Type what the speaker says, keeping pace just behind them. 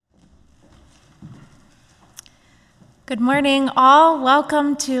Good morning, all.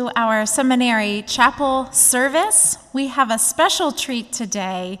 Welcome to our Seminary Chapel service. We have a special treat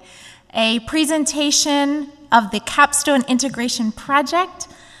today, a presentation of the Capstone Integration Project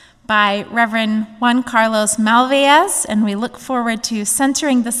by Reverend Juan Malvaez, and we look forward to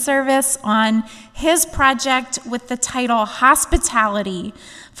centering the service on his project with the title Hospitality,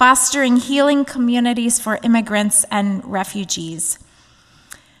 Fostering Healing Communities for Immigrants and Refugees.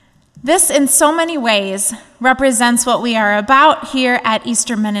 This, in so many ways, represents what we are about here at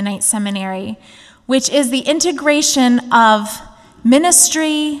Eastern Mennonite Seminary, which is the integration of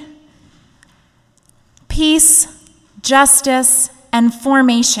ministry, peace, justice, and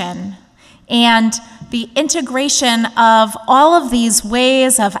formation, and the integration of all of these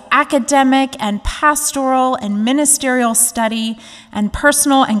ways of academic and pastoral and ministerial study and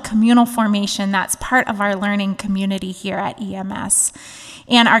personal and communal formation that's part of our learning community here at EMS.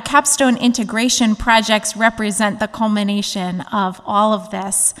 And our capstone integration projects represent the culmination of all of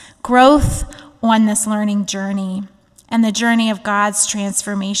this growth on this learning journey and the journey of God's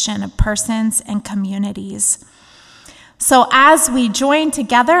transformation of persons and communities. So as we join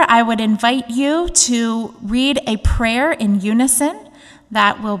together, I would invite you to read a prayer in unison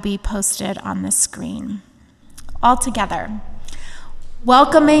that will be posted on the screen. All together.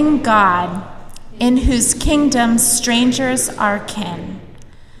 Welcoming God, in whose kingdom strangers are kin,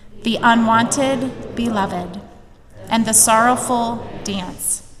 the unwanted beloved, and the sorrowful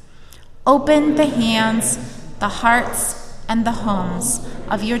dance. Open the hands, the hearts, and the homes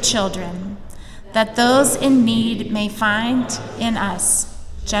of your children, that those in need may find in us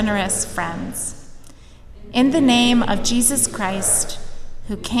generous friends. In the name of Jesus Christ,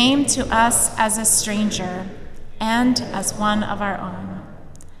 who came to us as a stranger and as one of our own.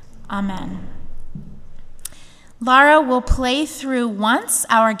 Amen. Laura will play through once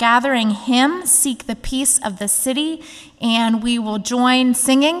our gathering hymn, Seek the Peace of the City, and we will join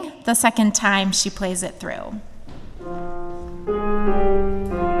singing the second time she plays it through.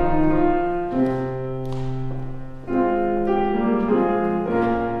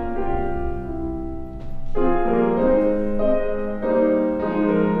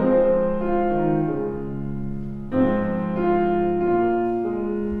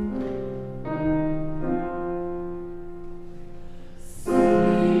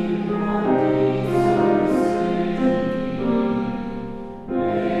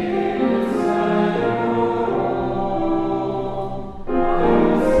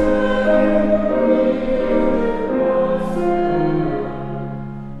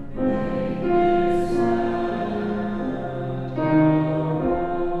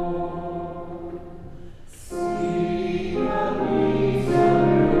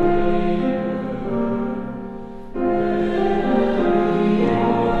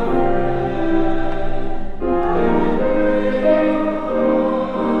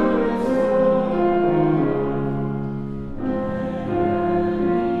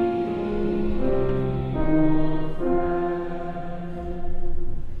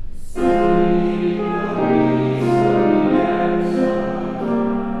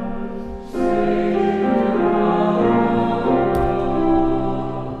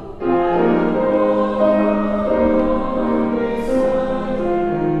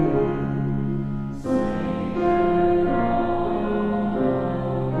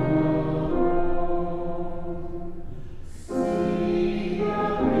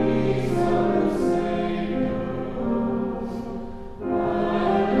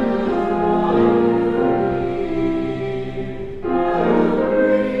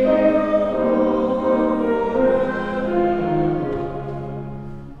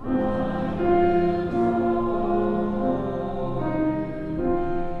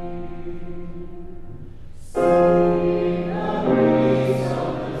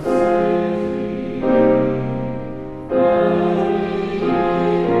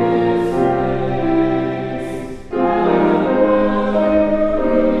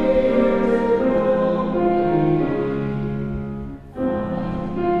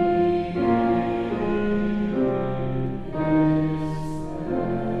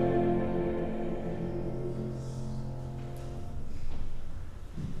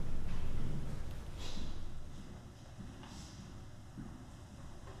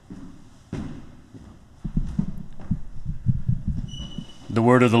 The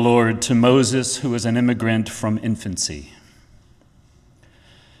word of the Lord to Moses, who was an immigrant from infancy.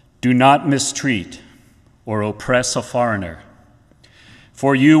 Do not mistreat or oppress a foreigner,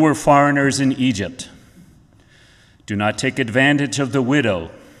 for you were foreigners in Egypt. Do not take advantage of the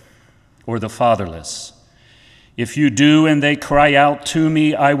widow or the fatherless. If you do and they cry out to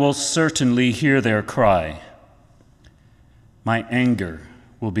me, I will certainly hear their cry. my anger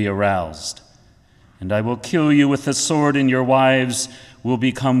will be aroused, and I will kill you with the sword, and your wives will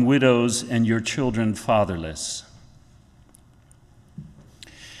become widows and your children fatherless.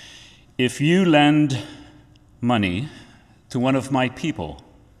 If you lend money to one of my people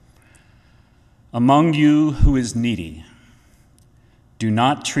among you who is needy, do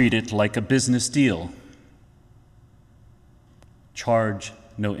not treat it like a business deal. Charge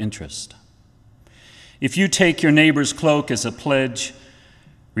no interest. If you take your neighbor's cloak as a pledge,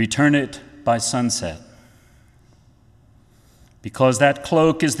 return it by sunset, because that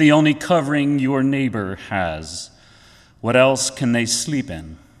cloak is the only covering your neighbor has. What else can they sleep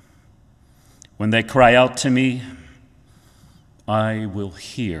in? When they cry out to me, I will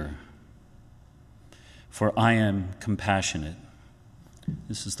hear, for I am compassionate.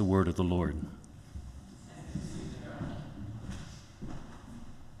 This is the word of the Lord.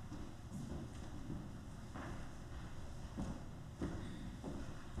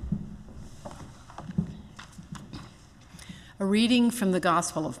 A reading from the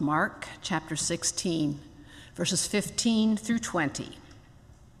Gospel of Mark, chapter 16, verses 15 through 20.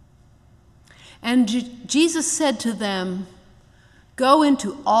 And Jesus said to them, "Go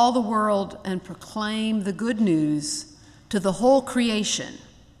into all the world and proclaim the good news to the whole creation.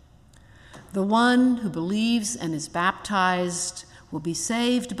 The one who believes and is baptized will be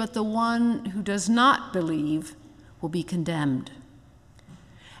saved, but the one who does not believe will be condemned.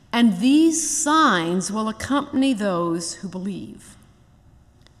 And these signs will accompany those who believe.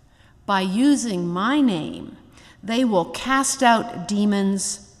 By using my name, they will cast out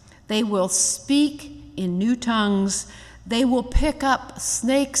demons, they will speak in new tongues, they will pick up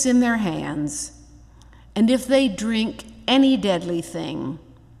snakes in their hands, and if they drink any deadly thing,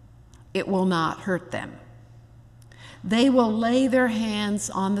 it will not hurt them. They will lay their hands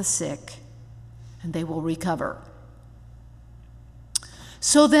on the sick, and they will recover."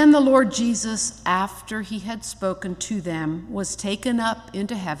 So then the Lord Jesus, after he had spoken to them, was taken up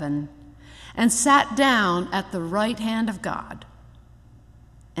into heaven and sat down at the right hand of God.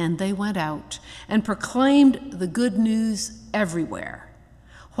 And they went out and proclaimed the good news everywhere,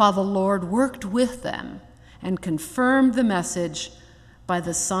 while the Lord worked with them and confirmed the message by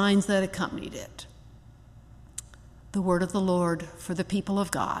the signs that accompanied it. The word of the Lord for the people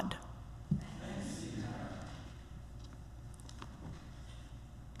of God.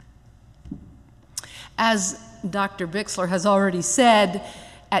 As Dr. Bixler has already said,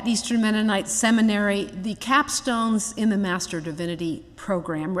 at Eastern Mennonite Seminary, the capstones in the Master Divinity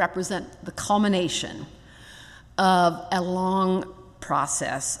program represent the culmination of a long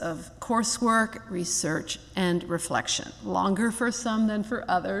process of coursework, research, and reflection. Longer for some than for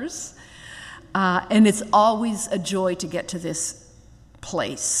others. And it's always a joy to get to this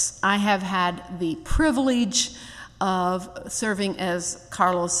place. I have had the privilege of serving as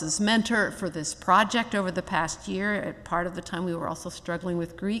Carlos's mentor for this project over the past year. At part of the time we were also struggling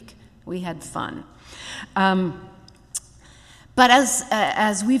with Greek. We had fun. But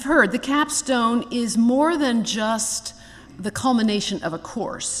as we've heard, the capstone is more than just the culmination of a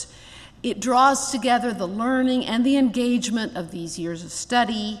course. It draws together the learning and the engagement of these years of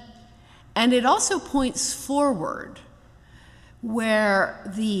study, and it also points forward,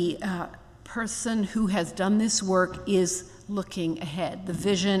 where the person who has done this work is looking ahead, the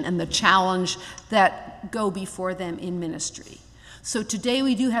vision and the challenge that go before them in ministry. So today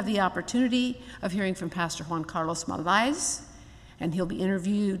we do have the opportunity of hearing from Pastor Juan Carlos Malvaez, and he'll be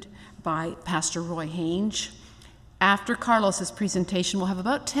interviewed by Pastor Roy Hange. After Carlos's presentation, we'll have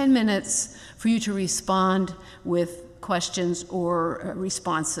about 10 minutes for you to respond with questions or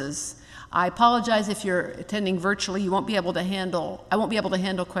responses. I apologize if you're attending virtually. I won't be able to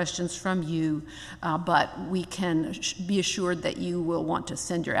handle questions from you, but we can be assured that you will want to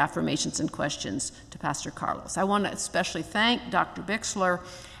send your affirmations and questions to Pastor Carlos. I want to especially thank Dr. Bixler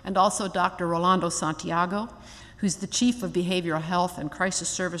and also Dr. Rolando Santiago, who's the Chief of Behavioral Health and Crisis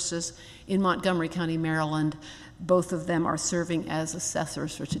Services in Montgomery County, Maryland. Both of them are serving as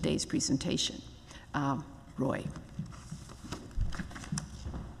assessors for today's presentation. Roy.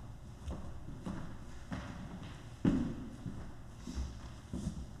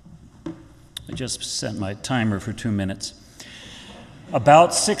 I just set my timer for 2 minutes.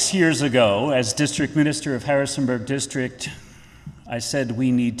 About 6 years ago, as district minister of Harrisonburg District, I said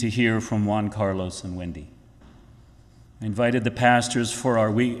we need to hear from Juan Carlos and Wendy. I invited the pastors for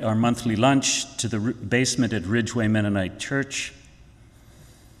our monthly lunch to the basement at Ridgeway Mennonite Church.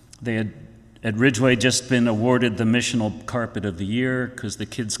 They had, at Ridgeway, just been awarded the missional carpet of the year because the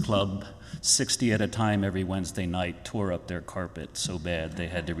kids club, 60 at a time every Wednesday night, tore up their carpet so bad they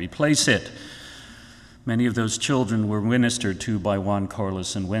had to replace it. Many of those children were ministered to by Juan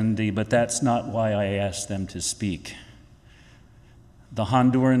Carlos and Wendy, but that's not why I asked them to speak. The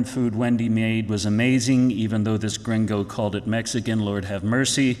Honduran food Wendy made was amazing, even though this gringo called it Mexican, Lord have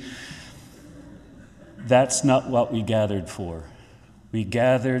mercy. That's not what we gathered for. We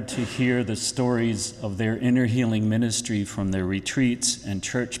gathered to hear the stories of their inner healing ministry from their retreats and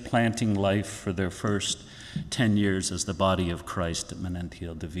church planting life for their first 10 years as the body of Christ at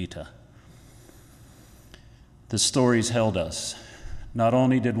Manantial de Vida. The stories held us. Not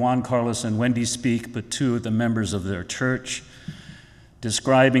only did Juan Carlos and Wendy speak, but two of the members of their church,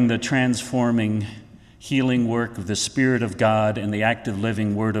 describing the transforming, healing work of the Spirit of God and the active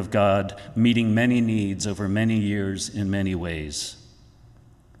living Word of God, meeting many needs over many years in many ways.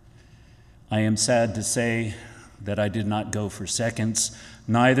 I am sad to say that I did not go for seconds.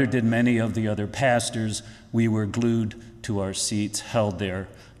 Neither did many of the other pastors. We were glued to our seats, held there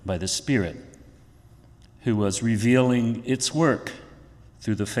by the Spirit, who was revealing its work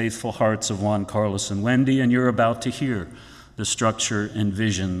through the faithful hearts of Juan Carlos and Wendy, and you're about to hear the structure and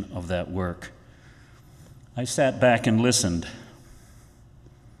vision of that work. I sat back and listened.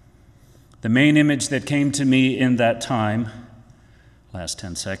 The main image that came to me in that time, last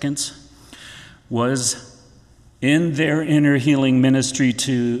 10 seconds, was in their inner healing ministry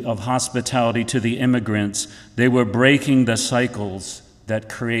of hospitality to the immigrants, they were breaking the cycles that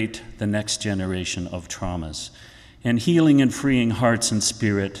create the next generation of traumas, and healing and freeing hearts and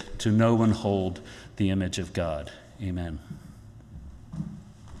spirit to know and hold the image of God. Amen.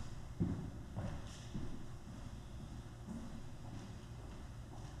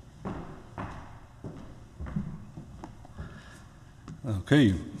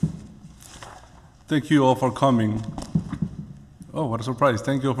 Okay. Thank you all for coming. Oh, what a surprise.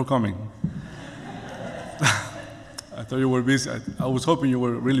 Thank you all for coming. I thought you were busy. I was hoping you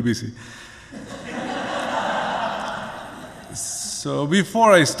were really busy. So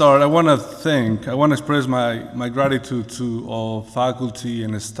before I start, I want to express my gratitude to all faculty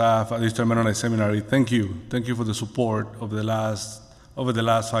and staff at Eastern Mennonite Seminary. Thank you. Thank you for the support over the last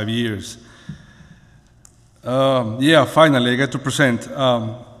 5 years. Finally, I get to present.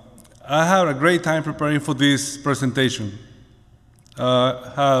 I had a great time preparing for this presentation.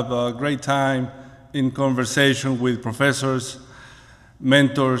 Have a great time in conversation with professors,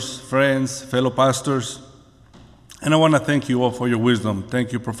 mentors, friends, fellow pastors. And I want to thank you all for your wisdom.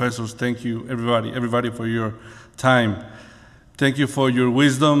 Thank you, professors. Thank you, everybody for your time. Thank you for your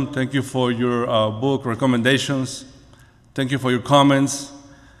wisdom. Thank you for your book recommendations. Thank you for your comments.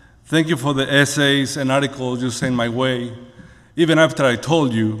 Thank you for the essays and articles you sent my way, even after I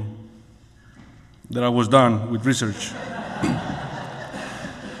told you that I was done with research.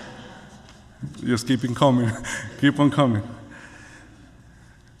 Just keep on coming.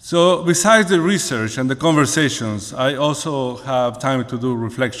 So besides the research and the conversations, I also have time to do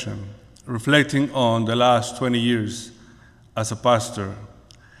reflecting on the last 20 years as a pastor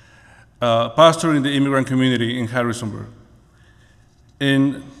in the immigrant community in Harrisonburg.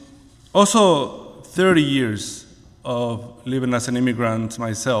 And also 30 years of living as an immigrant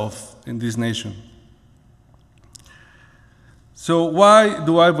myself in this nation. So why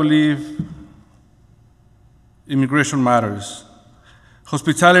do I believe immigration matters?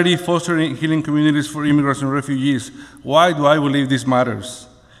 Hospitality, fostering healing communities for immigrants and refugees. Why do I believe this matters?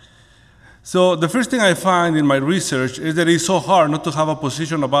 So the first thing I find in my research is that it's so hard not to have a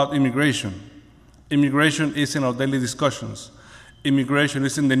position about immigration. Immigration is in our daily discussions. Immigration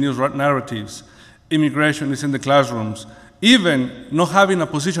is in the news narratives. Immigration is in the classrooms. Even not having a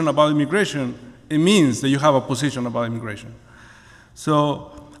position about immigration, it means that you have a position about immigration.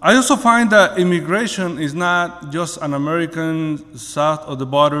 So I also find that immigration is not just an American south of the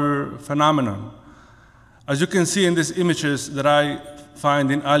border phenomenon. As you can see in these images that I find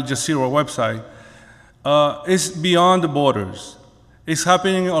in Al Jazeera website, it's beyond the borders. It's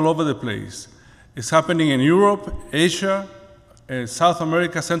happening all over the place. It's happening in Europe, Asia, South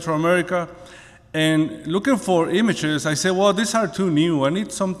America, Central America. And looking for images, I said, well, these are too new. I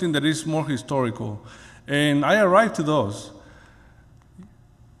need something that is more historical. And I arrived to those.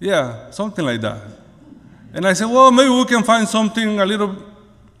 Yeah, something like that. And I said, well, maybe we can find something a little,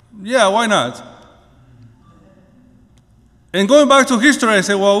 why not? And going back to history, I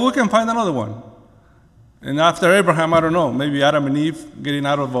said, well, we can find another one. And after Abraham, I don't know, maybe Adam and Eve getting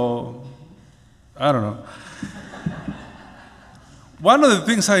out of I don't know. One of the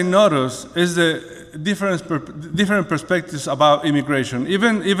things I noticed is the different perspectives about immigration.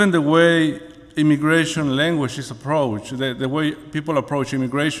 Even the way immigration language is approached, the way people approach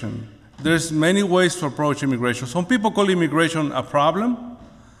immigration. There's many ways to approach immigration. Some people call immigration a problem,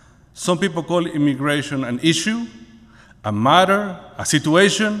 Some people call immigration an issue, a matter, a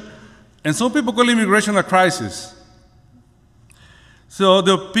situation, and some people call immigration a crisis. So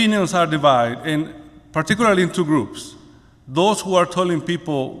the opinions are divided, and particularly in two groups. Those who are telling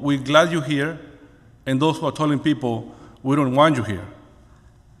people, we're glad you're here, and those who are telling people, we don't want you here.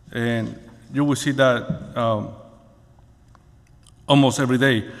 And you will see that almost every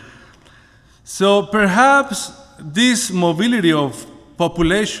day. So perhaps this mobility of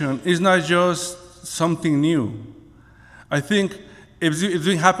population is not just something new. I think it's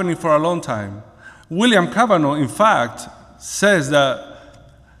been happening for a long time. William Kavanaugh, in fact, says that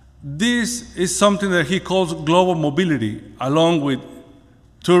this is something that he calls global mobility, along with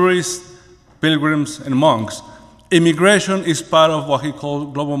tourists, pilgrims, and monks. Immigration is part of what he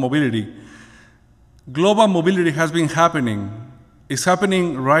calls global mobility. Global mobility has been happening. It's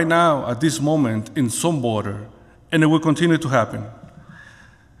happening right now at this moment in some border, and it will continue to happen.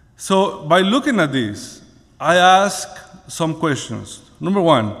 So by looking at this, I ask some questions. Number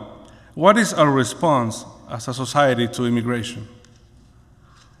one, what is our response as a society to immigration?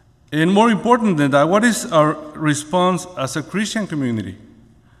 And more important than that, what is our response as a Christian community?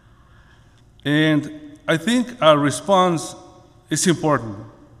 And I think our response is important.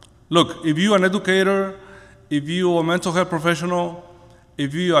 Look, if you're an educator, if you're a mental health professional,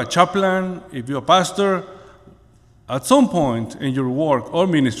 if you're a chaplain, if you're a pastor, at some point in your work or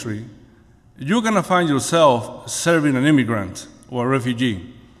ministry, you're going to find yourself serving an immigrant or a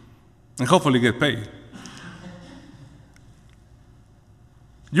refugee, and hopefully get paid.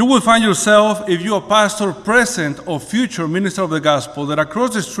 You will find yourself, if you're a pastor, present, or future minister of the gospel, that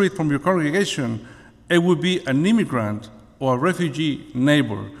across the street from your congregation, it would be an immigrant or a refugee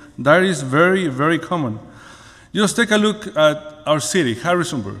neighbor. That is very, very common. Just take a look at our city,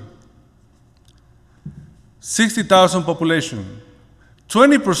 Harrisonburg. 60,000 population.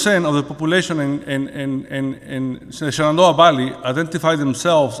 20% of the population in the Shenandoah Valley identify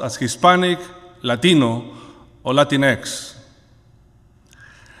themselves as Hispanic, Latino, or Latinx.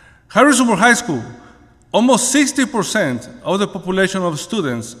 Harrisonburg High School, almost 60% of the population of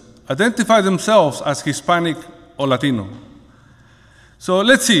students identify themselves as Hispanic or Latino. So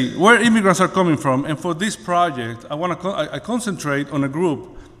let's see where immigrants are coming from. And for this project, I concentrate on a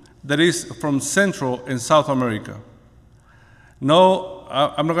group that is from Central and South America. No,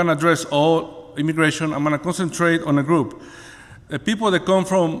 I'm not going to address all immigration. I'm going to concentrate on a group. The people that come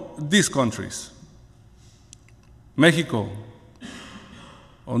from these countries: Mexico,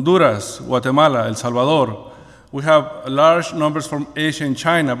 Honduras, Guatemala, El Salvador. We have large numbers from Asia and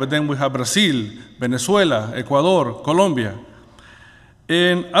China, but then we have Brazil, Venezuela, Ecuador, Colombia.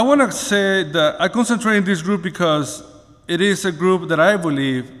 And I want to say that I concentrate in this group because it is a group that I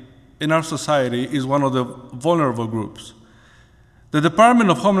believe in our society is one of the vulnerable groups. The Department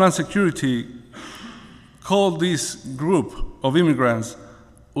of Homeland Security called this group of immigrants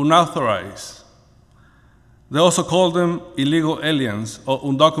unauthorized. They also call them illegal aliens or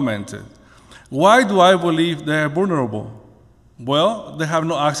undocumented. Why do I believe they are vulnerable? Well, they have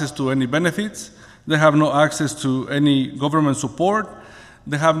no access to any benefits. They have no access to any government support.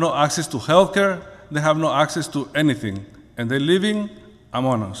 They have no access to healthcare. They have no access to anything. And they're living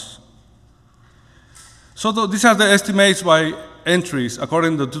among us. So these are the estimates by entries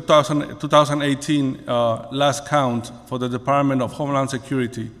according to the 2018 last count for the Department of Homeland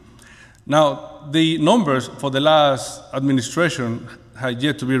Security. Now, the numbers for the last administration have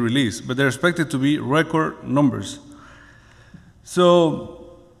yet to be released, but they're expected to be record numbers.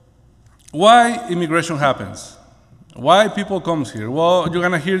 So, why immigration happens? Why people come here? Well, you're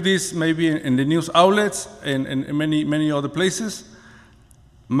going to hear this maybe in the news outlets and many other places.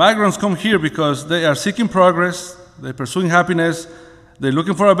 Migrants come here because they are seeking progress, they're pursuing happiness, they're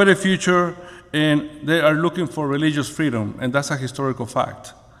looking for a better future, and they are looking for religious freedom, and that's a historical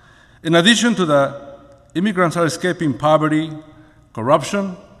fact. In addition to that, immigrants are escaping poverty,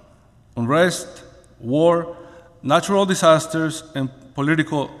 corruption, unrest, war, natural disasters, and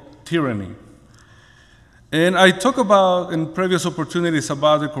political tyranny. And I talk about in previous opportunities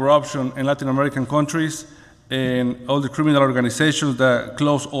about the corruption in Latin American countries and all the criminal organizations that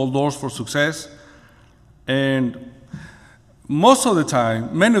close all doors for success. And most of the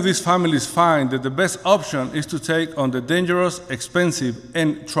time, many of these families find that the best option is to take on the dangerous, expensive,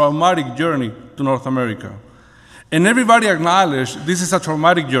 and traumatic journey to North America. And everybody acknowledges this is a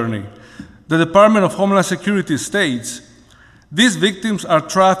traumatic journey. The Department of Homeland Security states, these victims are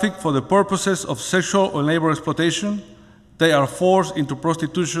trafficked for the purposes of sexual or labor exploitation. They are forced into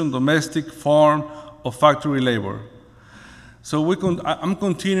prostitution, domestic, farm, or factory labor. So I'm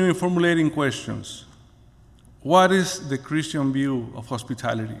continuing formulating questions. What is the Christian view of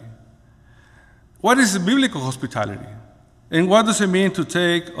hospitality? What is biblical hospitality? And what does it mean to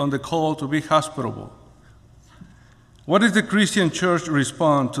take on the call to be hospitable? What is the Christian church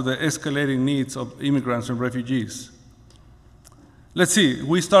response to the escalating needs of immigrants and refugees? Let's see,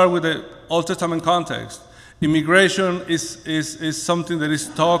 we start with the Old Testament context. Immigration is something that is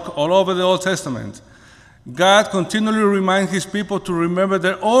taught all over the Old Testament. God continually reminds his people to remember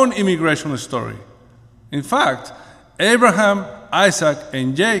their own immigration story. In fact, Abraham, Isaac,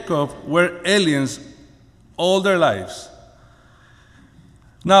 and Jacob were aliens all their lives.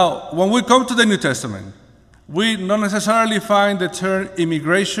 Now, when we come to the New Testament, we not necessarily find the term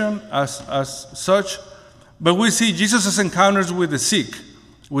immigration as such, but we see Jesus' encounters with the sick,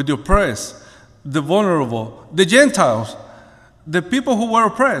 with the oppressed, the vulnerable, the Gentiles, the people who were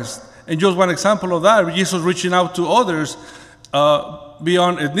oppressed. And just one example of that, Jesus reaching out to others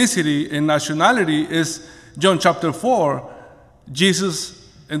beyond ethnicity and nationality is John chapter 4, Jesus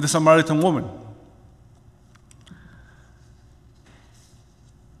and the Samaritan woman.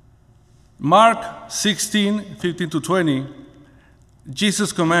 Mark 16, 15 to 20,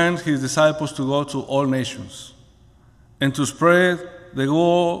 Jesus commands his disciples to go to all nations and to spread the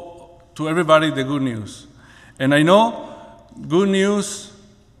goal to everybody the good news. And I know good news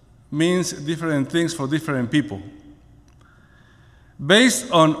means different things for different people.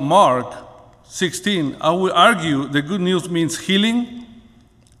 Based on Mark 16, I will argue the good news means healing,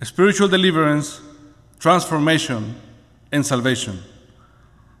 spiritual deliverance, transformation, and salvation.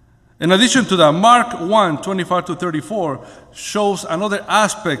 In addition to that, Mark 1, 25 to 34 shows another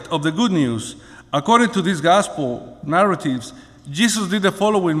aspect of the good news. According to these gospel narratives, Jesus did the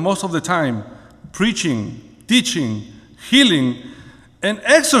following most of the time: preaching, teaching, healing, and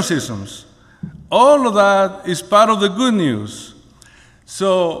exorcisms. All of that is part of the good news.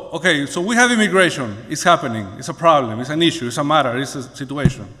 So we have immigration. It's happening. It's a problem. It's an issue. It's a matter. It's a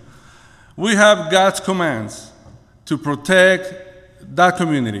situation. We have God's commands to protect that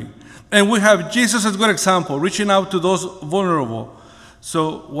community. And we have Jesus as a good example, reaching out to those vulnerable.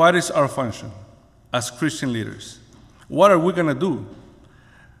 So what is our function as Christian leaders? What are we going to do?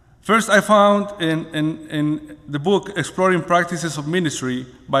 First, I found in the book Exploring Practices of Ministry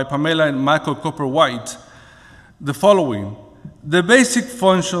by Pamela and Michael Cooper-White the following: the basic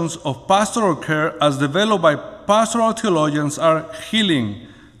functions of pastoral care as developed by pastoral theologians are healing,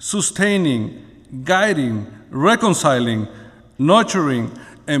 sustaining, guiding, reconciling, nurturing,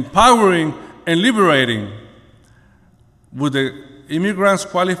 empowering, and liberating. Would the immigrants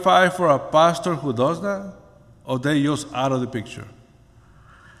qualify for a pastor who does that? Or they just out of the picture?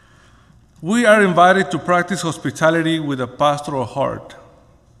 We are invited to practice hospitality with a pastoral heart,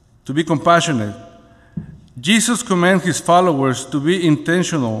 to be compassionate. Jesus commands his followers to be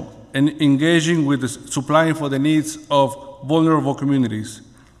intentional and engaging with supplying for the needs of vulnerable communities.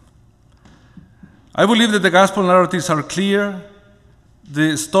 I believe that the gospel narratives are clear.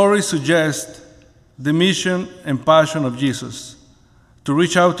 The story suggests the mission and passion of Jesus to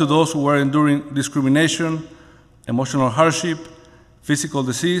reach out to those who were enduring discrimination, emotional hardship, physical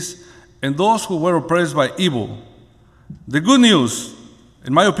disease, and those who were oppressed by evil. The good news,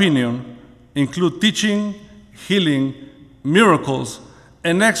 in my opinion, include teaching, healing, miracles,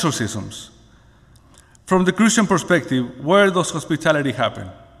 and exorcisms. From the Christian perspective, where does hospitality happen?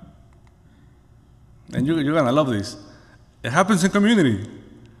 And you're going to love this. It happens in community.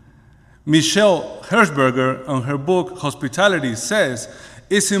 Michelle Hershberger, on her book Hospitality, says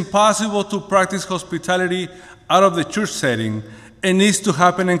it's impossible to practice hospitality out of the church setting. It needs to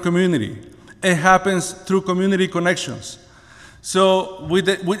happen in community. It happens through community connections. So with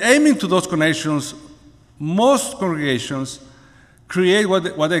aiming to those connections, most congregations create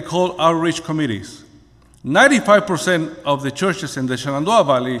what they call outreach committees. 95% of the churches in the Shenandoah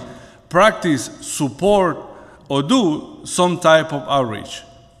Valley practice, support, or do some type of outreach.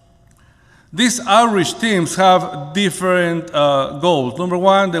 These outreach teams have different goals. Number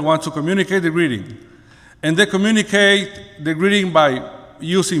one, they want to communicate the greeting. And they communicate the greeting by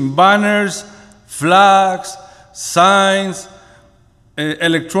using banners, flags, signs,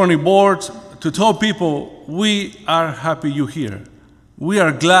 electronic boards to tell people, we are happy you're here. We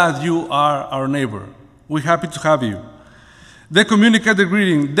are glad you are our neighbor. We're happy to have you. They communicate the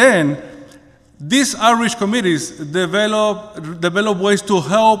greeting. Then, these outreach committees develop ways to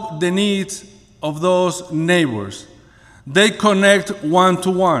help the needs of those neighbors. They connect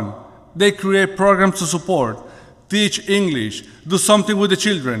one-to-one. They create programs to support, teach English, do something with the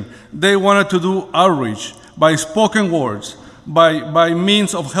children. They wanted to do outreach by spoken words, by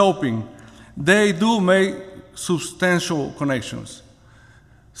means of helping. They do make substantial connections.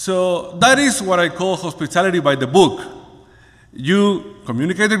 So that is what I call hospitality by the book. You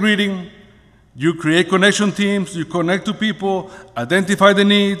communicate the greeting, You create connection teams, you connect to people, identify the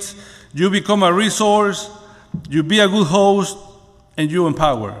needs, you become a resource, you be a good host, and you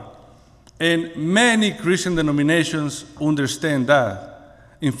empower. And many Christian denominations understand that.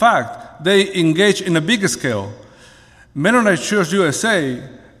 In fact, they engage in a bigger scale. Mennonite Church USA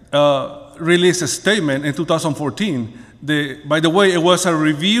released a statement in 2014. By the way, it was a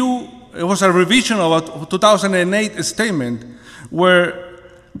revision of a 2008 statement where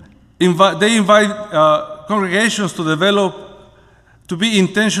they invite congregations to be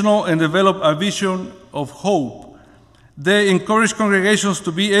intentional and develop a vision of hope. They encourage congregations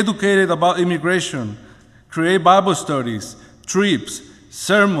to be educated about immigration, create Bible studies, trips,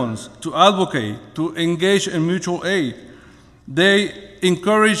 sermons, to advocate, to engage in mutual aid. They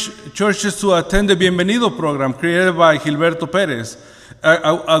encourage churches to attend the Bienvenido program created by Gilberto Perez,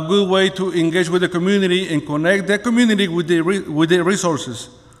 a good way to engage with the community and connect the community with the resources.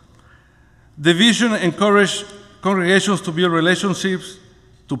 The vision encourages congregations to build relationships,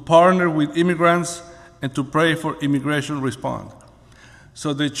 to partner with immigrants, and to pray for immigration response.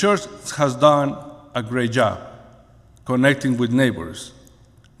 So the church has done a great job connecting with neighbors.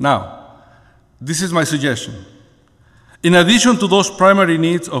 Now, this is my suggestion. In addition to those primary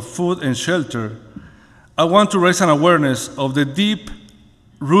needs of food and shelter, I want to raise an awareness of the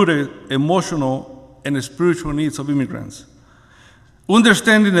deep-rooted emotional and spiritual needs of immigrants.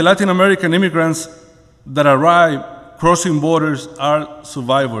 Understanding the Latin American immigrants that arrive crossing borders are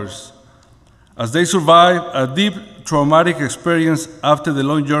survivors, as they survive a deep traumatic experience after the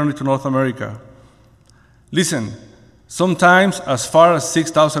long journey to North America. Listen, sometimes as far as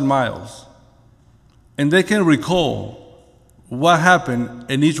 6,000 miles, and they can recall what happened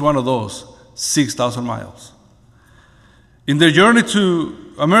in each one of those 6,000 miles. In their journey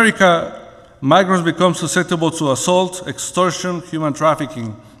to America, migrants become susceptible to assault, extortion, human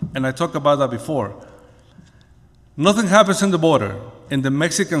trafficking, and I talked about that before. Nothing happens in the border, in the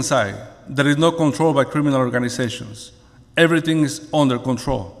Mexican side, that is not controlled by criminal organizations. Everything is under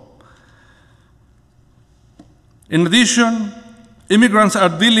control. In addition, immigrants are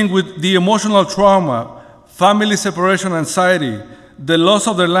dealing with the emotional trauma, family separation anxiety, the loss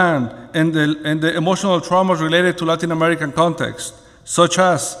of their land, and the emotional traumas related to Latin American context, such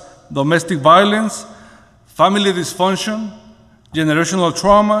as domestic violence, family dysfunction, generational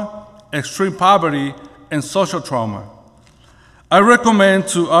trauma, extreme poverty, and social trauma. I recommend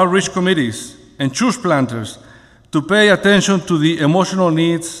to outreach committees and church planters to pay attention to the emotional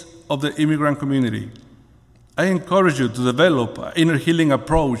needs of the immigrant community. I encourage you to develop an inner healing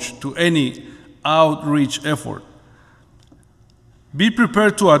approach to any outreach effort. Be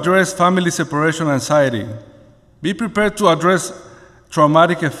prepared to address family separation anxiety. Be prepared to address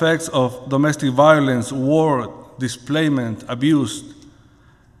traumatic effects of domestic violence, war, displacement, abuse.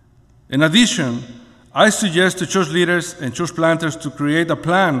 In addition, I suggest to church leaders and church planters to create a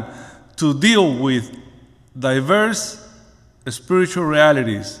plan to deal with diverse spiritual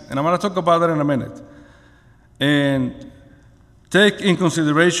realities. And I'm going to talk about that in a minute. And take in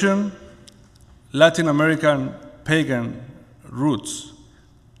consideration Latin American pagan roots.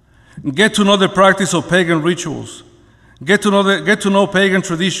 Get to know the practice of pagan rituals. Get to know pagan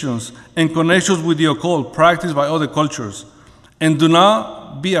traditions and connections with the occult practiced by other cultures. And do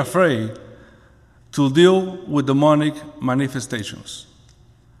not be afraid to deal with demonic manifestations.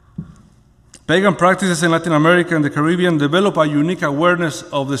 Pagan practices in Latin America and the Caribbean develop a unique awareness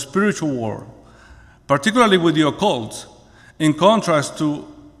of the spiritual world, particularly with the occult, in contrast to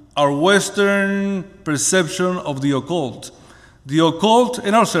our Western perception of the occult. The occult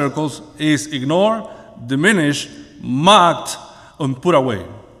in our circles is ignored, diminished, mocked, and put away.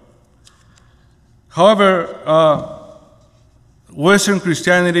 However, Western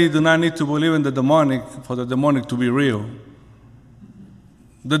Christianity do not need to believe in the demonic for the demonic to be real.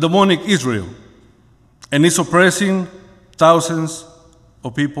 The demonic is real, and it's oppressing thousands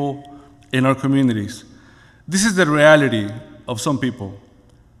of people in our communities. This is the reality of some people.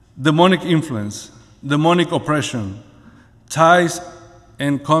 Demonic influence, demonic oppression, ties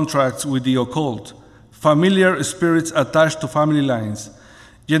and contracts with the occult, familiar spirits attached to family lines,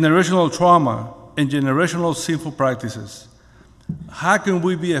 generational trauma, and generational sinful practices. How can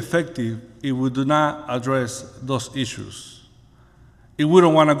we be effective if we do not address those issues? If we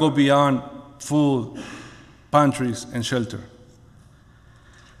don't want to go beyond food, pantries, and shelter.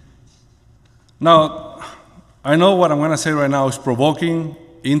 Now, I know what I'm going to say right now is provoking,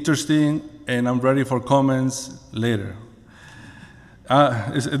 interesting, and I'm ready for comments later.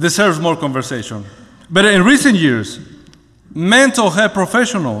 It deserves more conversation. But in recent years, mental health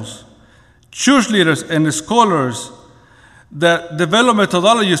professionals, church leaders, and scholars that developed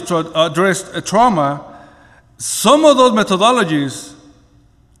methodologies to address trauma, some of those methodologies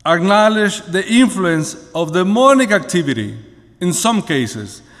acknowledge the influence of demonic activity in some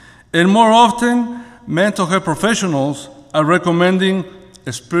cases, and more often, mental health professionals are recommending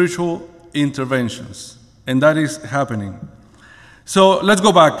spiritual interventions, and that is happening. So let's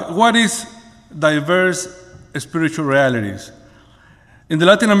go back. What is diverse spiritual realities? In the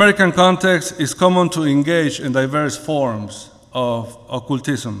Latin American context, it's common to engage in diverse forms of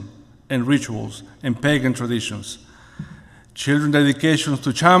occultism and rituals and pagan traditions. Children dedications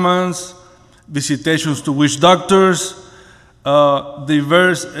to shamans, visitations to witch doctors,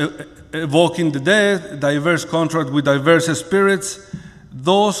 diverse evoking the dead, diverse contact with diverse spirits.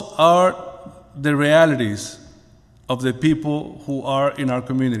 Those are the realities of the people who are in our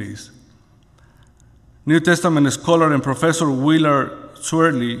communities. New Testament scholar and Professor Willard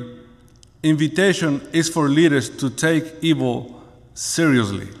Swerdley, invitation is for leaders to take evil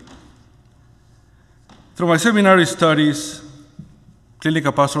seriously. Through my seminary studies,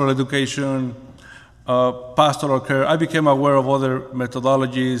 clinical pastoral education, pastoral care, I became aware of other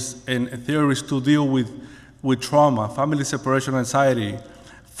methodologies and theories to deal with trauma, family separation anxiety,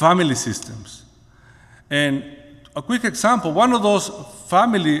 family systems. And a quick example, one of those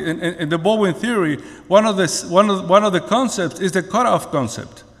family, in the Bowen theory, one of the concepts is the cutoff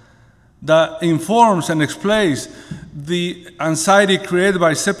concept that informs and explains the anxiety created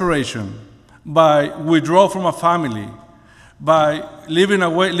by separation, by withdrawal from a family, by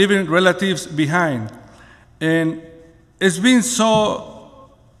leaving relatives behind. And it's been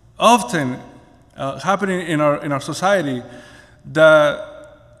so often happening in our society that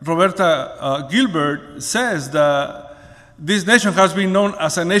Roberta Gilbert says that this nation has been known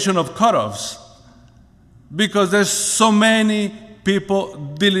as a nation of cutoffs because there's so many people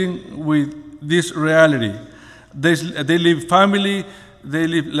dealing with this reality. They leave family, they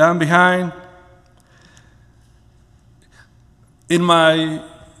leave land behind. In my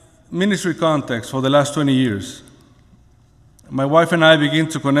ministry context for the last 20 years, my wife and I began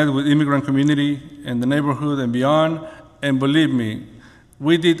to connect with immigrant community in the neighborhood and beyond, and believe me,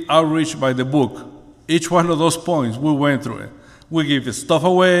 we did outreach by the book. Each one of those points, we went through it. We give stuff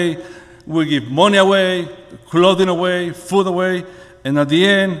away, we give money away, clothing away, food away, and at the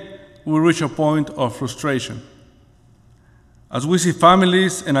end, we reach a point of frustration. As we see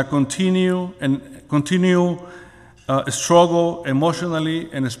families in a continue struggle emotionally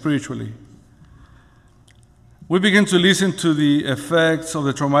and spiritually, we begin to listen to the effects of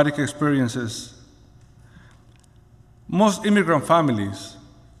the traumatic experiences. Most immigrant families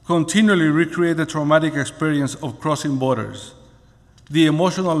continually recreate the traumatic experience of crossing borders, the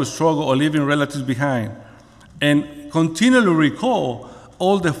emotional struggle of leaving relatives behind, and continually recall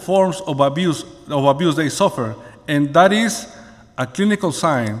all the forms of abuse they suffer, and that is a clinical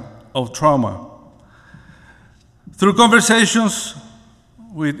sign of trauma. Through conversations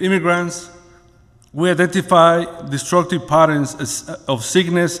with immigrants, we identify destructive patterns of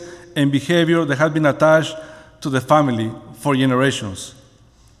sickness and behavior that have been attached to the family for generations.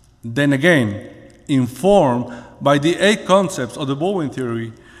 Then again, informed by the 8 concepts of the Bowen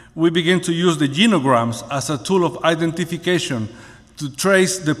theory, we begin to use the genograms as a tool of identification to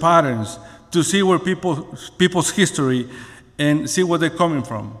trace the patterns, to see where people's history and see where they're coming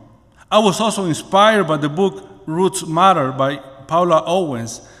from. I was also inspired by the book Roots Matter by Paula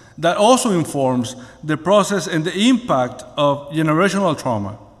Owens that also informs the process and the impact of generational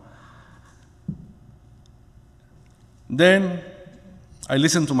trauma. Then I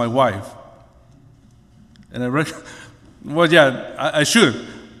listened to my wife, and I should,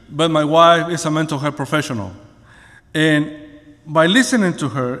 but my wife is a mental health professional. And by listening to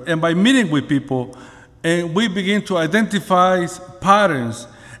her and by meeting with people, and we begin to identify patterns,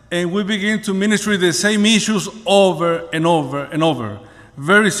 and we begin to minister the same issues over and over and over,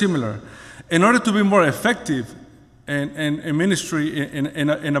 very similar. In order to be more effective in ministry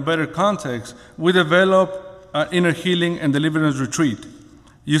in a better context, we develop an inner healing and deliverance retreat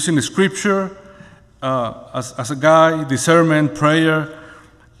using the scripture as a guide, discernment, prayer.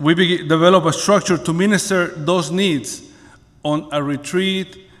 We develop a structure to minister those needs on a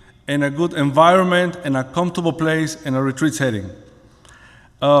retreat in a good environment, in a comfortable place, in a retreat setting.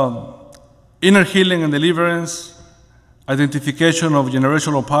 Inner healing and deliverance, identification of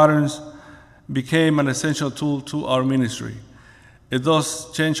generational patterns became an essential tool to our ministry. It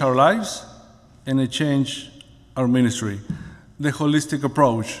does change our lives, and it changed our ministry, the holistic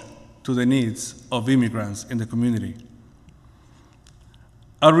approach to the needs of immigrants in the community.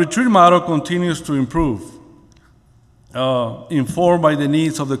 Our retreat model continues to improve, informed by the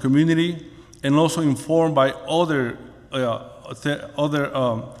needs of the community and also informed by other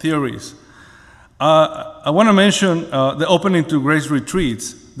theories. I want to mention the Opening to Grace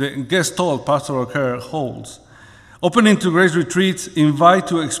retreats the Gestalt Pastoral Care holds. Opening to Grace retreats invite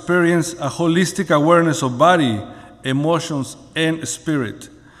to experience a holistic awareness of body, emotions, and spirit.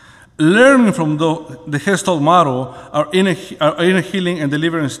 Learning from the Gestalt model, our inner healing and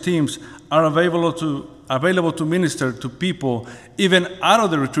deliverance teams are available to minister to people even out of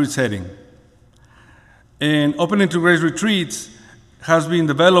the retreat setting. And Opening to Grace retreats has been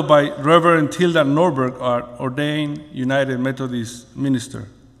developed by Reverend Tilda Norberg, our ordained United Methodist minister.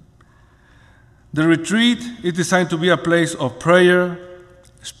 The retreat is designed to be a place of prayer,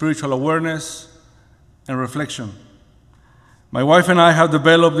 spiritual awareness, and reflection. My wife and I have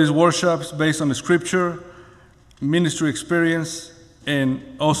developed these workshops based on the scripture, ministry experience, and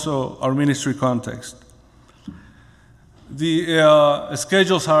also our ministry context. The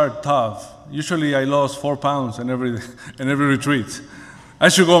schedules are tough. Usually I lost 4 pounds in every retreat. I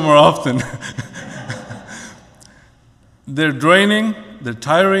should go more often. They're draining, they're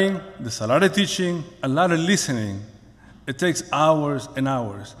tiring, there's a lot of teaching, a lot of listening. It takes hours and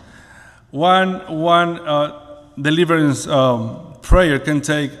hours. One deliverance prayer can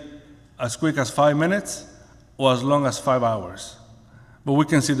take as quick as 5 minutes or as long as 5 hours, but we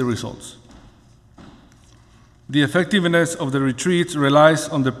can see the results. The effectiveness of the retreats relies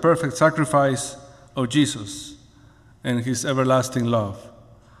on the perfect sacrifice of Jesus and his everlasting love.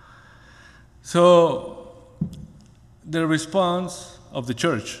 So, the response of the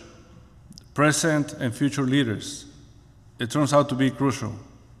church, present and future leaders, it turns out to be crucial.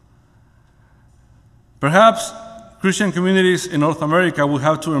 Perhaps Christian communities in North America will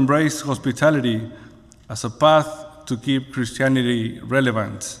have to embrace hospitality as a path to keep Christianity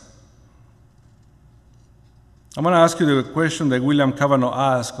relevant. I'm going to ask you the question that William Cavanaugh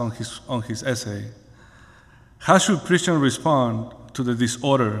asked on his essay. How should Christians respond to the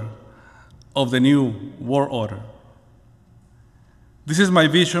disorder of the new world order? This is my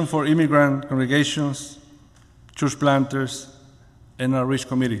vision for immigrant congregations, church planters, and outreach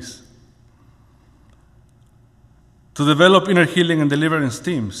committees. To develop inner healing and deliverance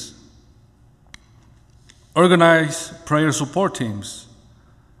teams, organize prayer support teams,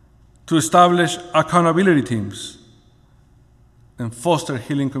 to establish accountability teams, and foster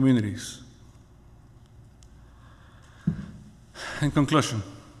healing communities. In conclusion,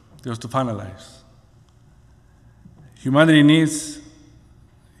 just to finalize, humanity needs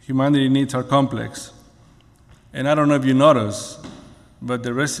are complex. And I don't know if you noticed, but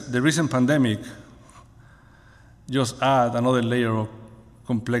the recent pandemic just add another layer of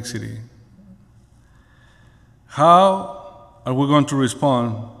complexity. How are we going to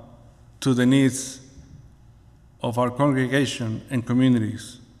respond to the needs of our congregation and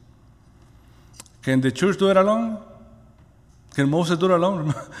communities? Can the church do it alone? Can Moses do it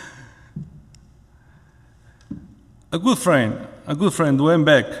alone? A good friend, Dwayne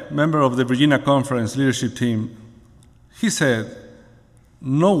Beck, member of the Virginia Conference leadership team, he said,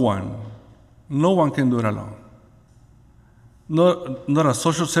 no one can do it alone. Not a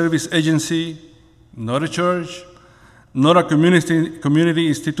social service agency, not a church, not a community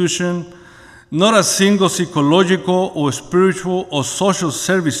institution, not a single psychological or spiritual or social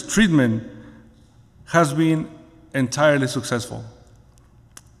service treatment has been entirely successful.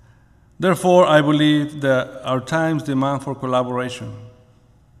 Therefore, I believe that our times demand for collaboration.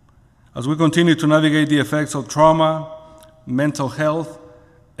 As we continue to navigate the effects of trauma, mental health,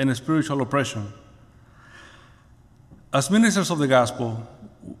 and spiritual oppression, as ministers of the gospel,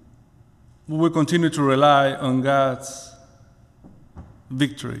 we will continue to rely on God's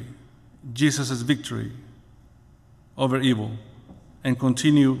victory, Jesus' victory over evil, and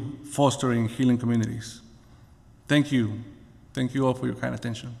continue fostering healing communities. Thank you. Thank you all for your kind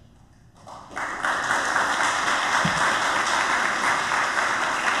attention.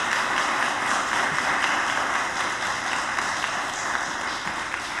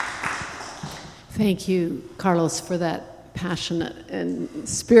 Thank you, Carlos, for that passionate and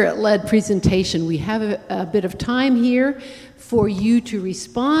spirit-led presentation. We have a bit of time here for you to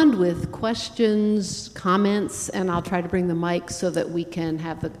respond with questions, comments, and I'll try to bring the mic so that we can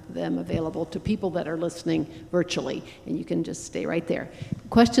have them available to people that are listening virtually, and you can just stay right there.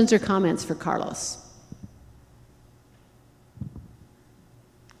 Questions or comments for Carlos?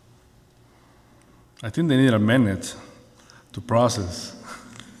 I think they need a minute to process.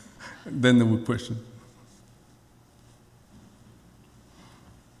 Then they would question.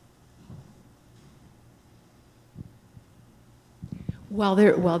 While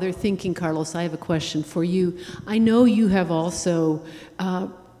they're thinking, Carlos, I have a question for you. I know you have also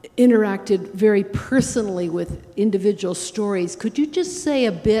interacted very personally with individual stories. Could you just say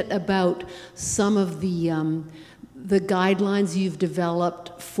a bit about some of the guidelines you've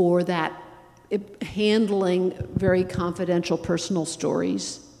developed for that, handling very confidential personal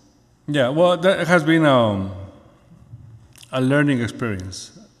stories? Yeah, well, that has been a learning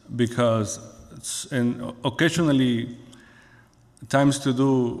experience because occasionally times to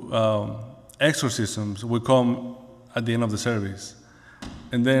do exorcisms will come at the end of the service.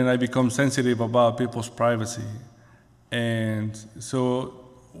 And then I become sensitive about people's privacy. And so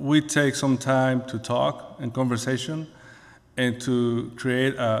we take some time to talk and conversation and to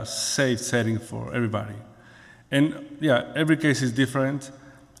create a safe setting for everybody. And yeah, every case is different.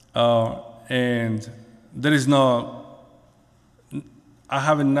 And there is I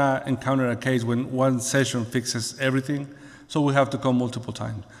have not encountered a case when one session fixes everything. So we have to come multiple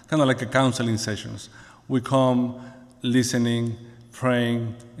times, kind of like a counseling sessions. We come listening,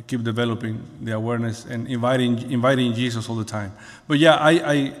 praying, keep developing the awareness, and inviting Jesus all the time. But yeah,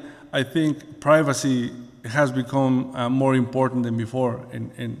 I think privacy has become more important than before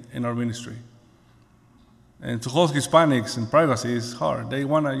in our ministry. And to host Hispanics in privacy is hard. They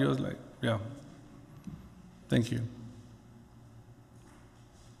want to just yeah. Thank you.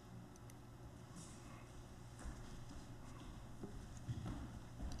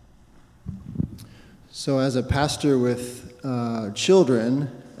 So as a pastor with children,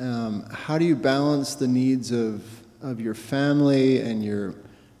 how do you balance the needs of your family and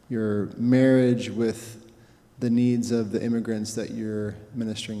your marriage with the needs of the immigrants that you're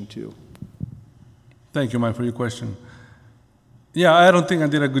ministering to? Thank you, Mike, for your question. Yeah, I don't think I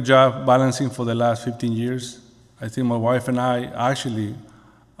did a good job balancing for the last 15 years. I think my wife and I actually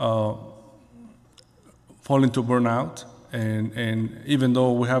fall into burnout. And even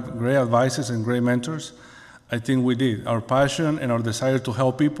though we have great advisors and great mentors, I think we did. Our passion and our desire to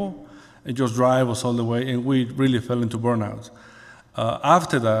help people, it just drive us all the way, and we really fell into burnout.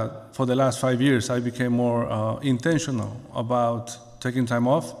 After that, for the last 5 years, I became more intentional about taking time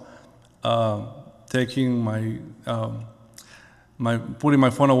off, taking putting my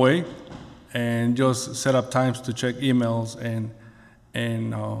phone away, and just set up times to check emails and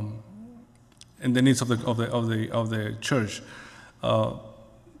the needs of the church.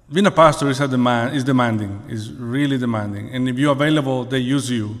 Being a pastor is demanding, is really demanding. And if you're available, they use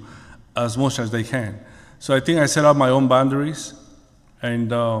you as much as they can. So I think I set up my own boundaries.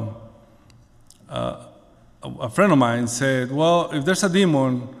 And a friend of mine said, well, if there's a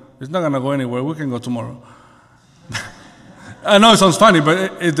demon, it's not going to go anywhere. We can go tomorrow. I know it sounds funny,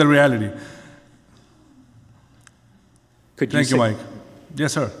 but it's the reality. Thank you, Mike.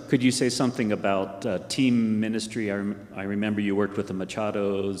 Yes, sir. Could you say something about team ministry? I remember you worked with the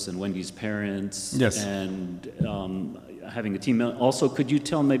Machados and Wendy's parents. Yes. And having a team. Also, could you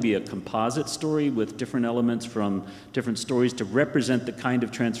tell maybe a composite story with different elements from different stories to represent the kind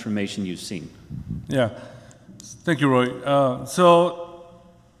of transformation you've seen? Yeah. Thank you, Roy.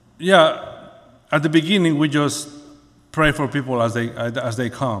 At the beginning, we just pray for people as they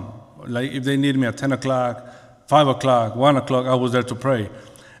come. Like if they need me at 10 o'clock, 5 o'clock, 1 o'clock, I was there to pray.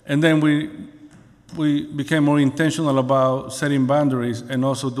 And then we became more intentional about setting boundaries and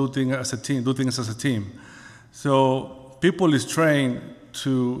also do things as a team. So people is trained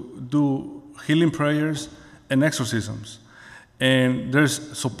to do healing prayers and exorcisms. And there's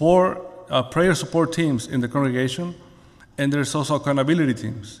prayer support teams in the congregation, and there's also accountability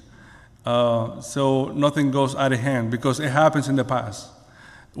teams. So nothing goes out of hand because it happens in the past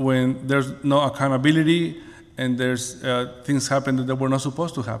when there's no accountability and there's things happen that were not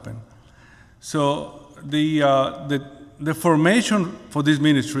supposed to happen. So the formation for this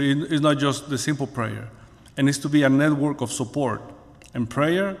ministry is not just the simple prayer, and it's to be a network of support and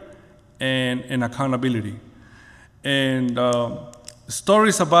prayer and accountability. And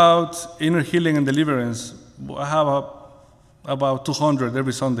stories about inner healing and deliverance, I have about 200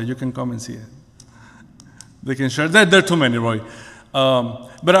 every Sunday. You can come and see it. They can share. There are too many, Roy.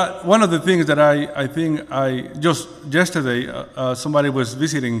 But one of the things that I think just yesterday, somebody was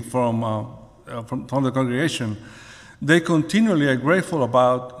visiting from the congregation. They continually are grateful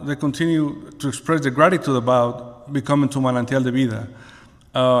about, they continue to express their gratitude about becoming to Manantial de Vida.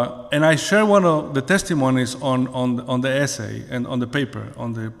 And I share one of the testimonies on the essay and on the paper,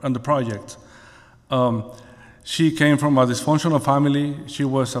 on the project. She came from a dysfunctional family. She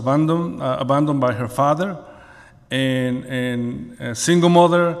was abandoned by her father, and a single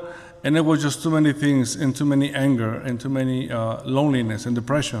mother, and it was just too many things, and too many anger, and too many loneliness and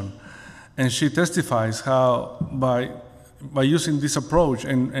depression. And she testifies how by using this approach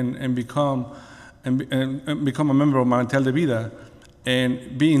and become a member of Manantial de Vida,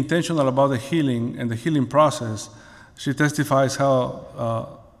 and be intentional about the healing and the healing process. She testifies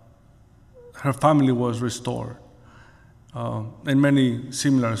how her family was restored, and many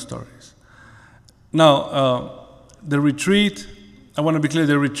similar stories. Now, the retreat, I want to be clear,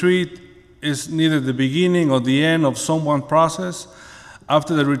 the retreat is neither the beginning or the end of someone's process.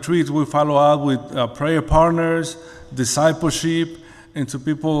 After the retreat, we follow up with prayer partners, discipleship, and so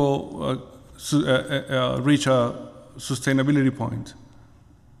people reach a sustainability point.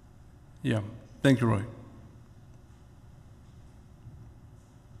 Yeah, thank you, Roy.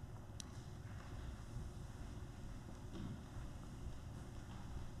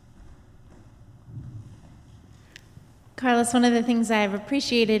 Carlos, one of the things I've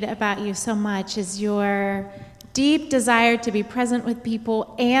appreciated about you so much is your deep desire to be present with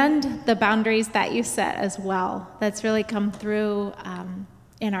people and the boundaries that you set as well. That's really come through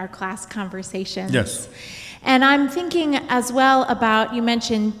in our class conversations. Yes. And I'm thinking as well about, you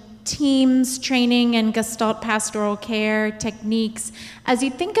mentioned teams, training, and Gestalt pastoral care techniques. As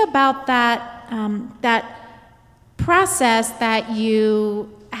you think about that, that process that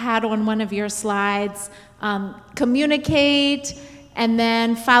you had on one of your slides, communicate, and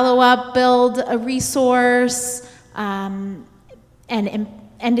then follow up, build a resource, and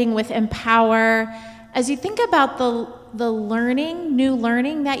ending with empower. As you think about the learning, new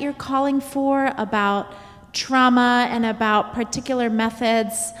learning that you're calling for about trauma and about particular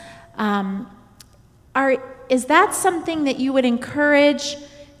methods, is that something that you would encourage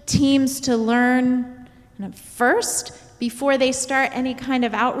teams to learn first before they start any kind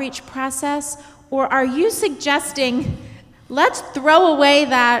of outreach process? Or are you suggesting, let's throw away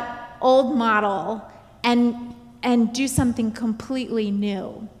that old model and do something completely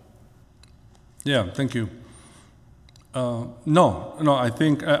new? Yeah, thank you. No, I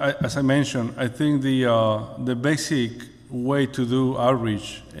think, as I mentioned, I think the basic way to do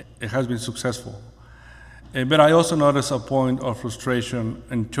outreach, it has been successful. But I also notice a point of frustration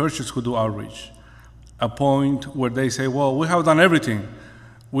in churches who do outreach, a point where they say, well, we have done everything.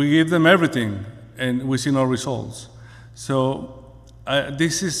 We give them everything, and we see no results. So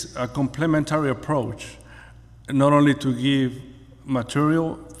this is a complementary approach, not only to give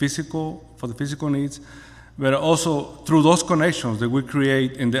material, physical, for the physical needs, but also through those connections that we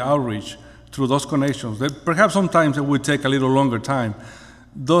create in the outreach, through those connections, that perhaps sometimes it would take a little longer time.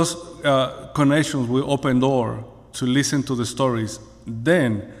 Those connections will open door to listen to the stories,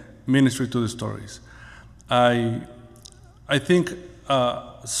 then ministry to the stories. I think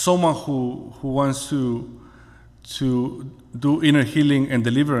someone who wants to do inner healing and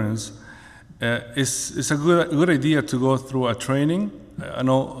deliverance, it's a good idea to go through a training. I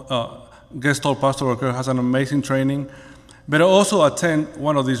know Gestalt Pastoral Care has an amazing training, but also attend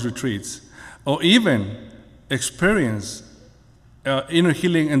one of these retreats, or even experience inner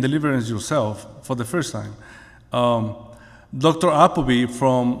healing and deliverance yourself for the first time. Dr. Appleby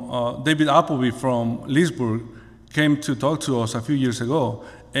David Appleby from Leesburg came to talk to us a few years ago,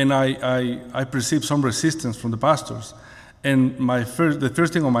 and I perceived some resistance from the pastors. And the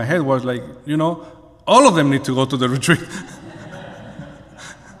first thing on my head was like, all of them need to go to the retreat.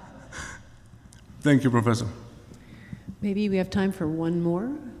 Thank you, Professor. Maybe we have time for one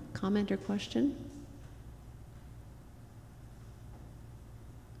more comment or question.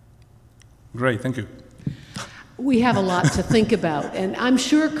 Great, thank you. We have a lot to think about, and I'm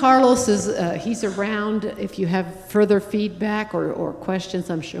sure Carlos he's around. If you have further feedback or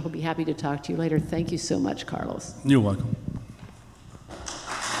questions, I'm sure he'll be happy to talk to you later. Thank you so much, Carlos. You're welcome.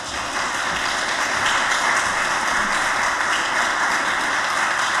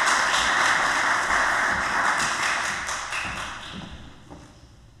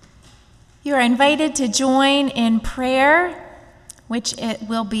 You are invited to join in prayer, which it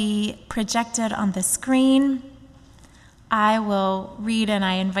will be projected on the screen. I will read, and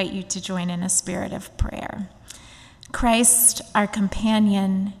I invite you to join in a spirit of prayer. Christ, our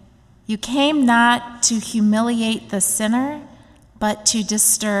companion, you came not to humiliate the sinner, but to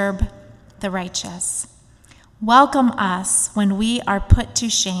disturb the righteous. Welcome us when we are put to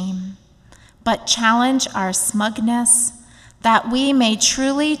shame, but challenge our smugness, that we may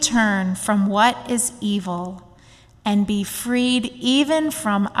truly turn from what is evil and be freed even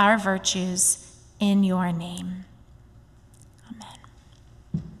from our virtues in your name.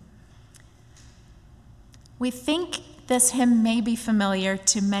 Amen. We think this hymn may be familiar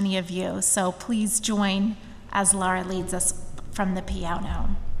to many of you, so please join as Laura leads us from the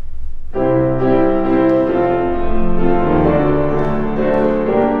piano.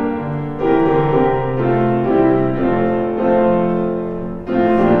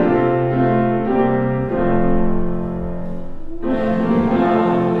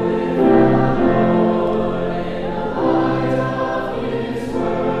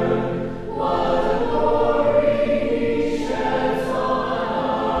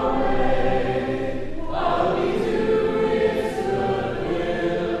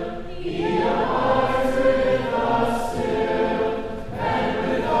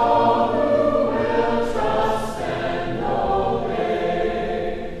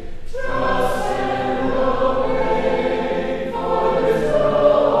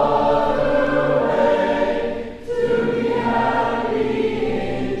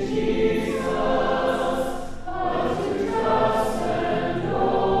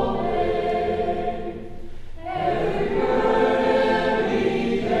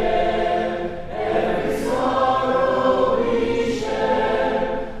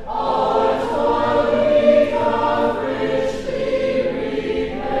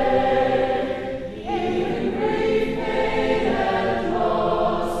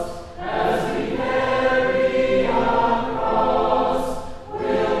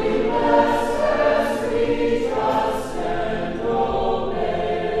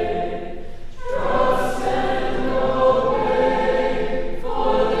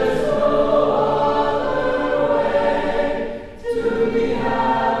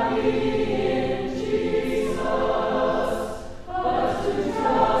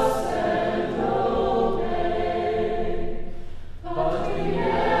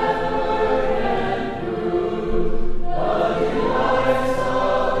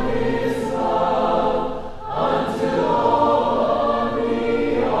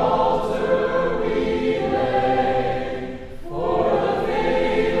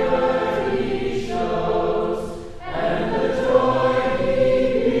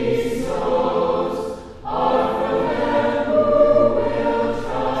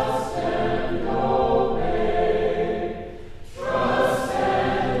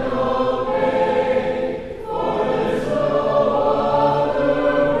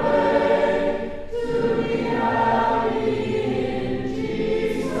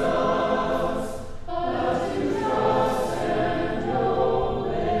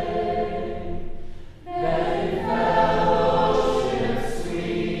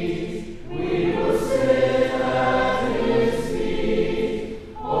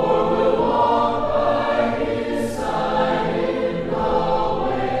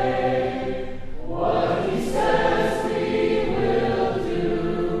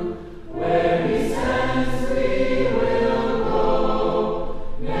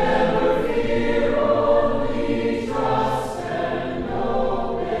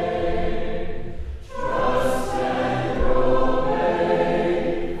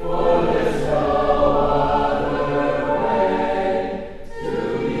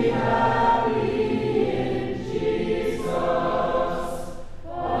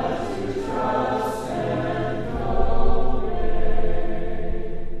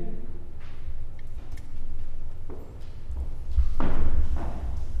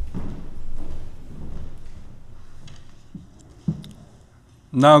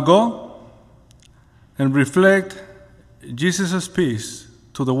 Now go and reflect Jesus' peace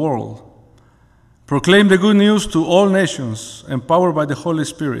to the world. Proclaim the good news to all nations, empowered by the Holy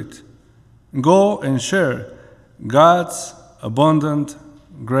Spirit. Go and share God's abundant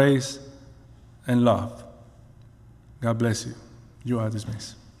grace and love. God bless you. You are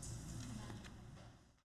dismissed.